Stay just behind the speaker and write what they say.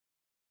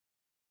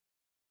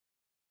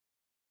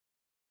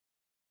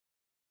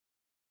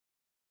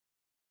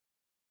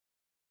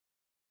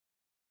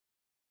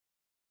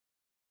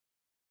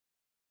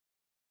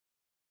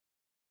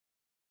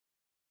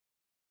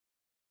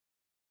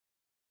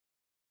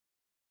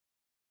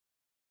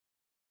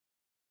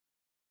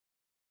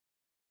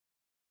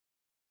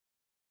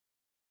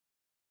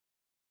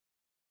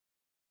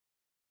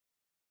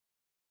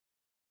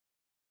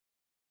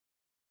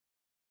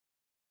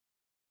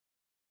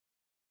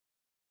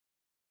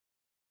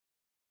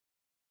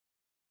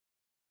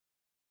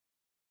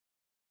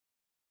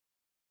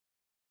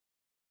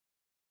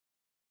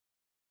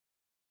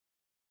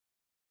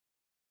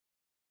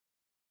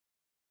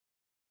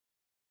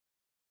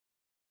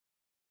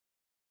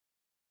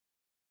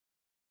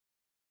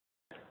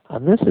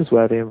And this is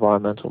where the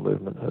environmental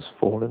movement has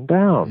fallen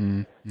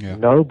down.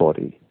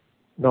 Nobody,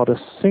 not a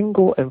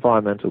single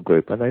environmental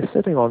group, and they're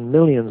sitting on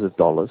millions of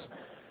dollars,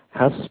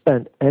 has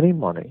spent any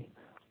money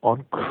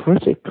on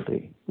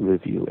critically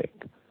reviewing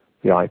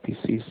the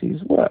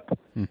IPCC's work.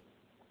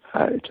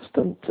 It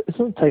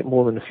doesn't take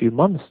more than a few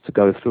months to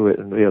go through it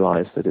and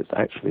realize that it's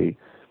actually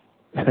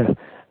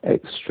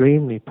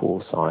extremely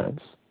poor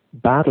science,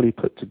 badly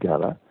put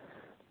together,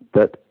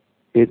 that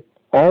it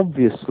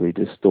obviously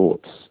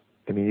distorts.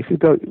 I mean, if you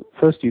go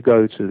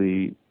to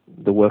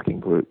the working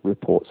group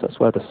reports, that's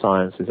where the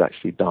science is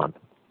actually done.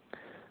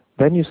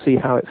 Then you see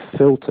how it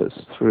filters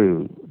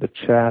through the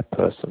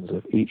chairpersons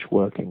of each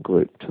working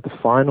group to the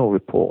final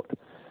report.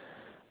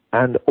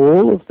 And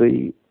all of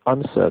the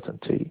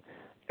uncertainty,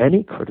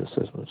 any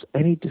criticisms,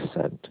 any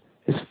dissent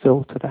is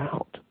filtered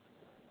out.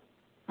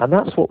 And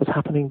that's what was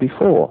happening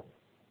before.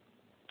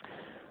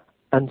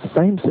 And the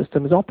same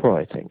system is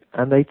operating.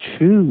 And they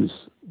choose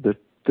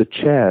the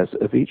chairs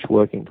of each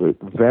working group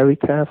very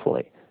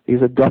carefully.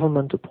 These are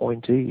government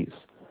appointees.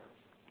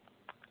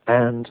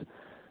 And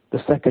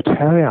the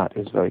Secretariat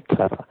is very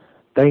clever.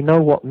 They know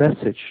what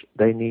message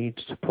they need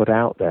to put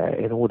out there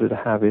in order to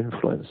have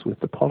influence with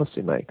the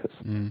policymakers.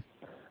 And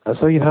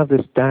so you have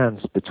this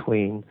dance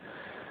between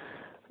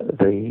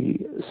the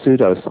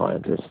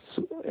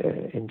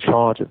pseudoscientists in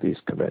charge of these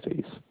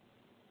committees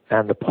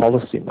and the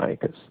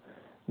policymakers.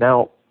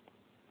 Now,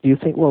 you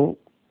think, well,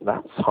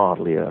 that's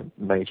hardly a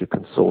major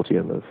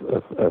consortium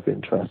of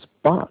interest,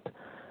 but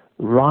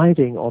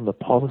riding on the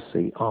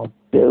policy are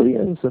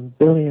billions and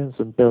billions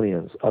and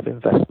billions of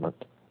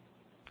investment.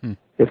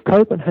 If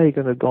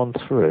Copenhagen had gone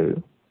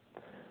through,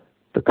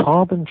 the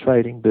carbon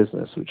trading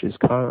business, which is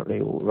currently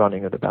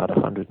running at about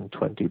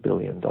 $120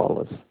 billion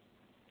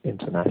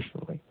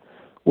internationally,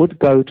 would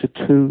go to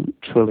 $2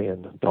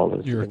 trillion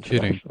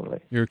internationally.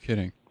 You're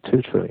kidding.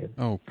 $2 trillion.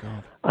 Oh,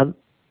 God. And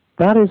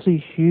that is a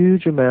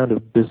huge amount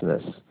of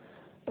business.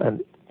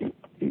 And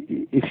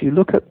if you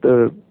look at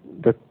the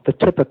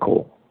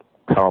typical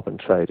carbon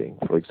trading,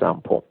 for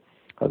example,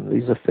 and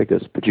these are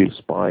figures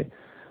produced by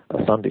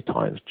a Sunday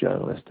Times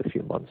journalist a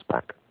few months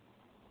back,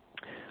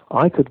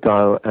 I could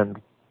go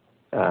and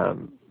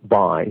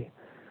buy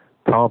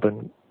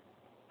carbon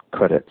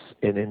credits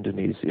in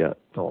Indonesia,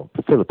 or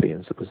the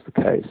Philippines, it was the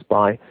case,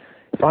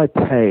 if I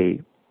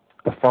pay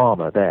a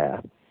farmer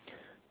there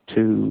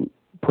to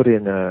put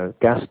in a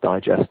gas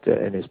digester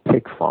in his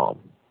pig farm.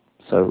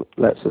 So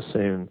let's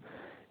assume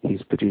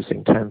he's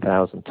producing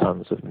 10,000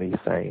 tons of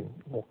methane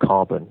or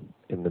carbon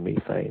in the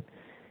methane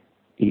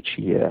each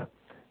year.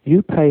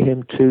 You pay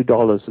him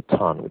 $2 a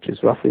ton, which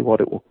is roughly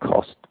what it will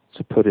cost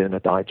to put in a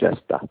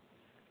digester.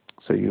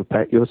 So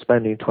you're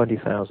spending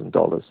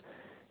 $20,000.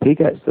 He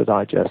gets the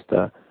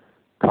digester,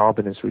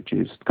 carbon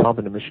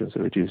emissions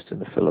are reduced in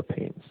the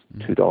Philippines,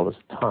 $2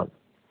 a ton.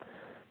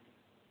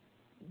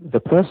 The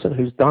person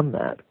who's done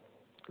that,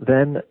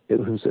 then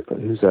who's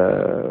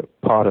a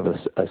part of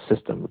a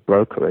system of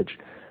brokerage,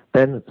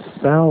 then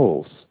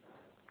sells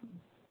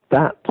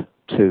that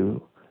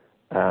to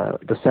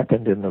the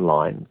second in the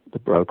line, the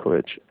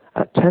brokerage,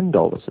 at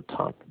 $10 a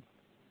ton.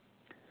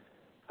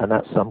 And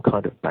that's some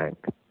kind of bank.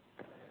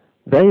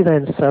 They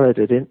then sell it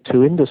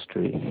to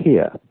industry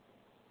here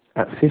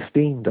at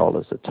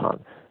 $15 a ton.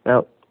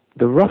 Now,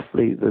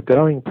 the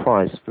going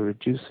price for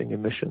reducing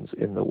emissions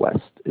in the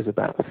West is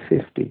about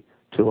 $50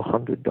 to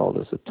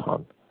 $100 a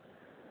ton.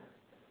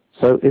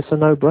 So it's a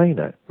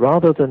no-brainer.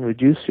 Rather than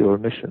reduce your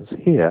emissions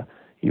here,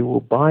 you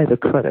will buy the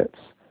credits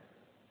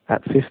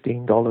at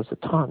 $15 a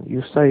ton.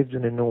 You've saved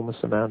an enormous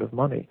amount of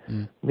money.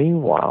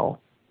 Meanwhile,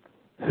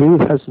 who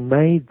has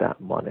made that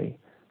money?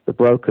 The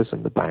brokers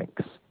and the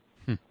banks.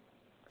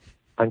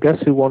 And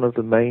guess who one of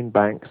the main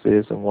banks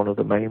is and one of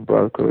the main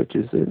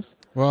brokerages is?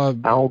 Well,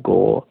 Al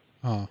Gore,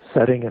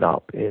 setting it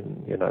up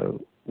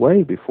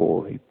way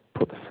before he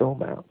put the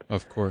film out.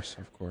 Of course.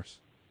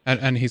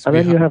 And he's and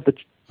then you have the...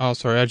 Oh,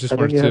 sorry, I just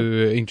wanted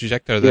to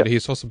interject there that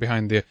he's also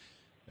behind the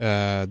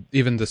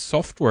even the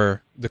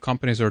software. The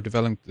companies are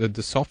developing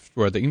the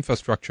software, the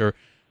infrastructure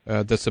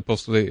that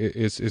supposedly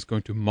is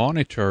going to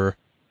monitor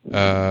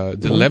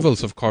the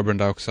levels of carbon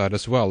dioxide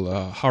as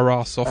well.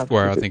 Hara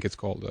software, I think it's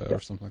called, or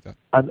something like that.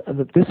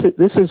 And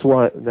this is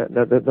why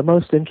the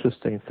most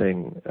interesting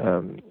thing,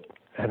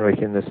 Henrik,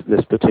 in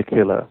this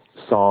particular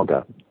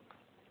saga,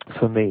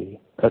 for me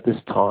at this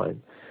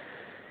time,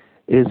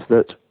 is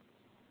that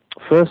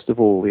first of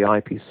all, the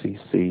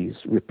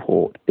IPCC's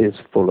report is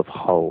full of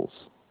holes.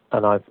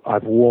 And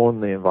I've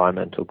warned the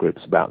environmental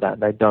groups about that.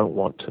 They don't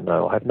want to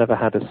know. I've never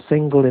had a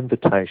single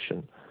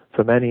invitation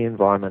from any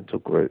environmental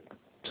group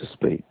to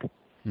speak.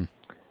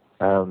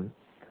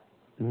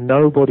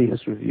 Nobody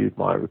has reviewed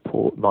my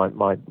report,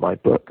 my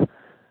book.